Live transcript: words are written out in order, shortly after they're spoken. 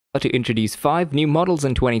to introduce 5 new models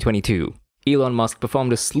in 2022. Elon Musk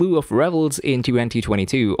performed a slew of revels in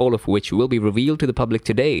 2022, all of which will be revealed to the public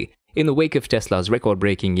today. In the wake of Tesla's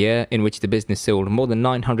record-breaking year, in which the business sold more than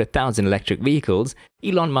 900,000 electric vehicles,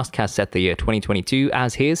 Elon Musk has set the year 2022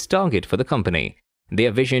 as his target for the company.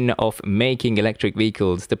 Their vision of making electric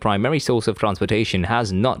vehicles the primary source of transportation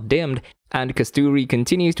has not dimmed, and Kasturi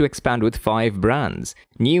continues to expand with 5 brands.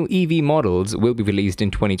 New Eevee models will be released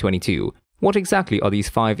in 2022. What exactly are these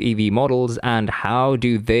 5 Eevee models, and how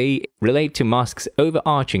do they relate to Musk's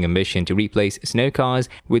overarching ambition to replace snow cars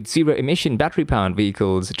with zero-emission battery-powered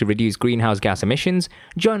vehicles to reduce greenhouse gas emissions?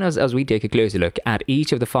 Join us as we take a closer look at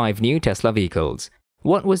each of the 5 new Tesla vehicles.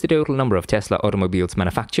 What was the total number of Tesla automobiles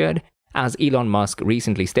manufactured? As Elon Musk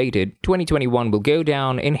recently stated, 2021 will go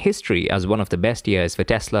down in history as one of the best years for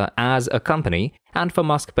Tesla as a company, and for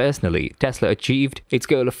Musk personally, Tesla achieved its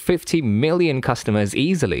goal of 50 million customers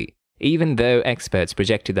easily. Even though experts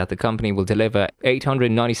projected that the company will deliver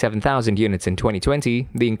 897,000 units in 2020,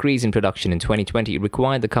 the increase in production in 2020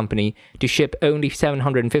 required the company to ship only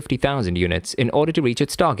 750,000 units in order to reach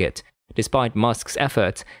its target. Despite Musk's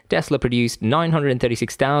efforts, Tesla produced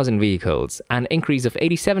 936,000 vehicles, an increase of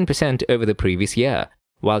 87% over the previous year.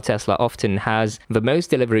 While Tesla often has the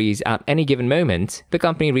most deliveries at any given moment, the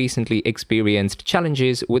company recently experienced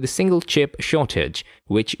challenges with a single chip shortage,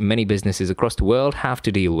 which many businesses across the world have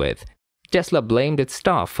to deal with. Tesla blamed its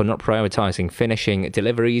staff for not prioritizing finishing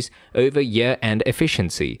deliveries over year-end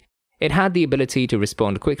efficiency. It had the ability to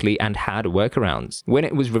respond quickly and had workarounds. When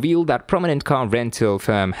it was revealed that prominent car rental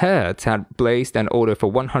firm Hertz had placed an order for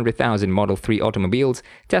 100,000 Model 3 automobiles,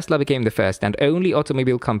 Tesla became the first and only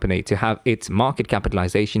automobile company to have its market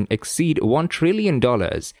capitalization exceed $1 trillion.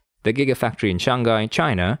 The Gigafactory in Shanghai,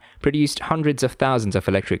 China, produced hundreds of thousands of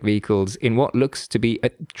electric vehicles in what looks to be a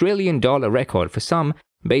 $1 trillion record for some,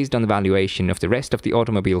 based on the valuation of the rest of the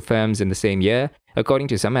automobile firms in the same year, according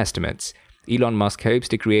to some estimates. Elon Musk hopes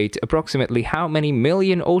to create approximately how many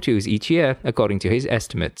million autos each year, according to his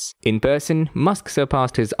estimates. In person, Musk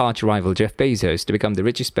surpassed his arch-rival Jeff Bezos to become the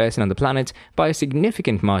richest person on the planet by a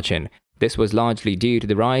significant margin. This was largely due to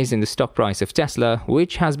the rise in the stock price of Tesla,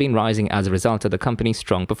 which has been rising as a result of the company's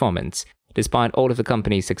strong performance. Despite all of the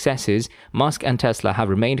company's successes, Musk and Tesla have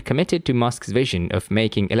remained committed to Musk's vision of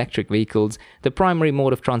making electric vehicles the primary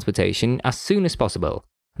mode of transportation as soon as possible.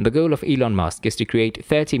 The goal of Elon Musk is to create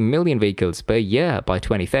 30 million vehicles per year by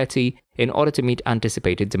 2030 in order to meet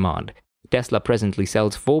anticipated demand. Tesla presently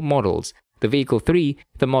sells 4 models: the Vehicle 3,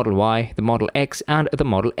 the Model Y, the Model X, and the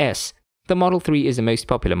Model S. The Model 3 is the most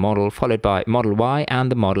popular model, followed by Model Y and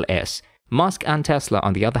the Model S. Musk and Tesla,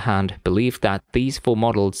 on the other hand, believed that these 4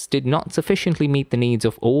 models did not sufficiently meet the needs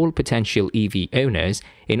of all potential EV owners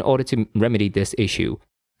in order to remedy this issue.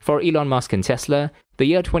 For Elon Musk and Tesla, the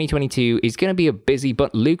year 2022 is going to be a busy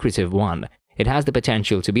but lucrative one. It has the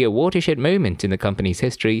potential to be a watershed moment in the company's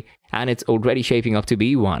history, and it's already shaping up to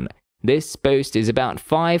be one. This post is about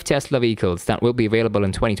 5 Tesla vehicles that will be available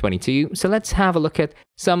in 2022, so let's have a look at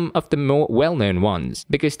some of the more well-known ones,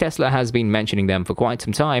 because Tesla has been mentioning them for quite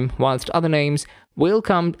some time, whilst other names will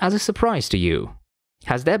come as a surprise to you.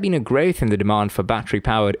 Has there been a growth in the demand for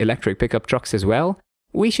battery-powered electric pickup trucks as well?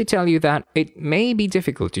 We should tell you that it may be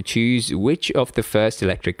difficult to choose which of the first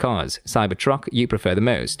electric cars, Cybertruck, you prefer the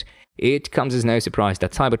most. It comes as no surprise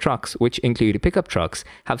that Cybertrucks, which include pickup trucks,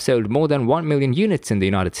 have sold more than 1 million units in the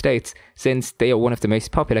United States, since they are one of the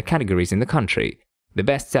most popular categories in the country. The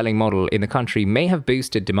best-selling model in the country may have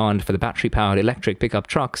boosted demand for the battery-powered electric pickup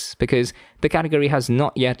trucks because the category has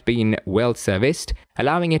not yet been well serviced,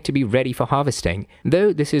 allowing it to be ready for harvesting,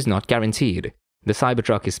 though this is not guaranteed. The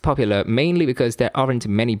Cybertruck is popular mainly because there aren't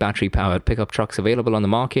many battery-powered pickup trucks available on the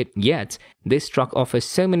market, yet this truck offers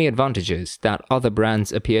so many advantages that other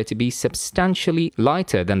brands appear to be substantially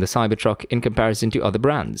lighter than the Cybertruck in comparison to other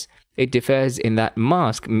brands. It differs in that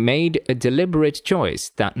Musk made a deliberate choice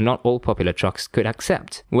that not all popular trucks could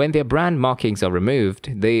accept. When their brand markings are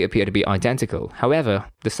removed, they appear to be identical. However,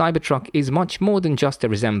 the Cybertruck is much more than just a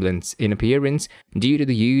resemblance in appearance due to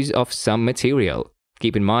the use of some material.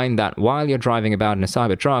 Keep in mind that while you're driving about in a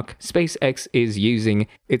Cybertruck, SpaceX is using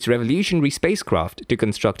its revolutionary spacecraft to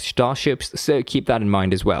construct starships, so keep that in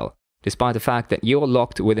mind as well. Despite the fact that you're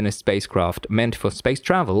locked within a spacecraft meant for space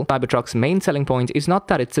travel, Cybertruck's main selling point is not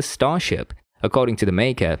that it's a starship. According to the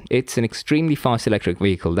maker, it's an extremely fast electric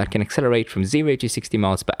vehicle that can accelerate from 0 to 60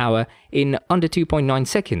 miles per hour in under 2.9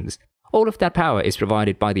 seconds. All of that power is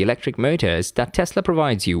provided by the electric motors that Tesla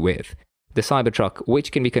provides you with. The Cybertruck,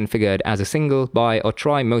 which can be configured as a single, bi- or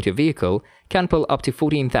tri-motor vehicle, can pull up to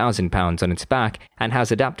 14,000 pounds on its back and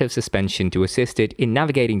has adaptive suspension to assist it in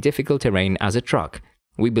navigating difficult terrain as a truck.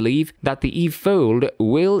 We believe that the Eve Fold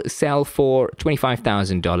will sell for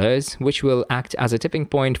 $25,000, which will act as a tipping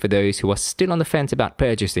point for those who are still on the fence about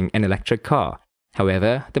purchasing an electric car.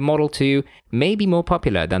 However, the Model 2 may be more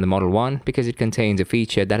popular than the Model 1 because it contains a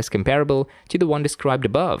feature that is comparable to the one described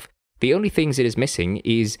above. The only things it is missing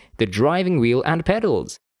is the driving wheel and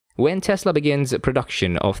pedals. When Tesla begins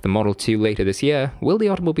production of the Model 2 later this year, will the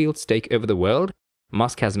automobiles take over the world?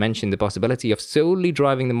 Musk has mentioned the possibility of solely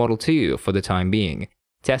driving the Model 2 for the time being.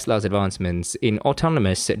 Tesla's advancements in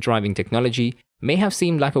autonomous driving technology may have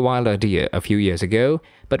seemed like a wild idea a few years ago,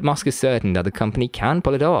 but Musk is certain that the company can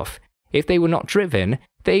pull it off. If they were not driven,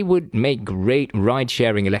 they would make great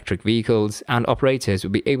ride-sharing electric vehicles, and operators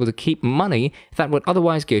would be able to keep money that would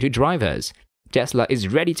otherwise go to drivers. Tesla is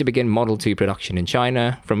ready to begin Model 2 production in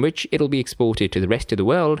China, from which it'll be exported to the rest of the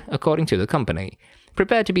world, according to the company.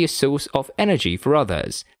 Prepared to be a source of energy for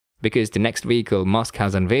others. Because the next vehicle Musk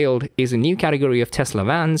has unveiled is a new category of Tesla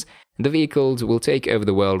vans, the vehicles will take over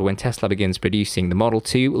the world when Tesla begins producing the Model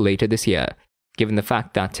 2 later this year. Given the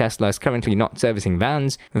fact that Tesla is currently not servicing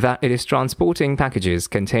vans, that it is transporting packages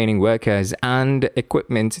containing workers and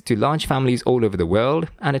equipment to large families all over the world,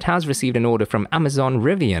 and it has received an order from Amazon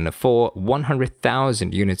Rivian for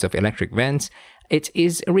 100,000 units of electric vans, it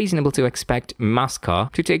is reasonable to expect Musk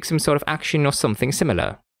to take some sort of action or something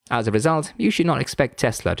similar. As a result, you should not expect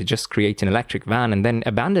Tesla to just create an electric van and then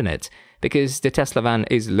abandon it, because the Tesla van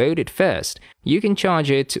is loaded first. You can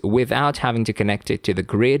charge it without having to connect it to the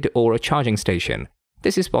grid or a charging station.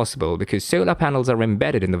 This is possible because solar panels are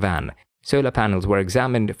embedded in the van. Solar panels were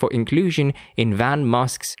examined for inclusion in Van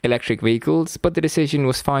Musk's electric vehicles, but the decision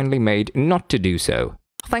was finally made not to do so.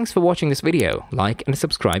 Thanks for watching this video. Like and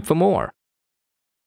subscribe for more.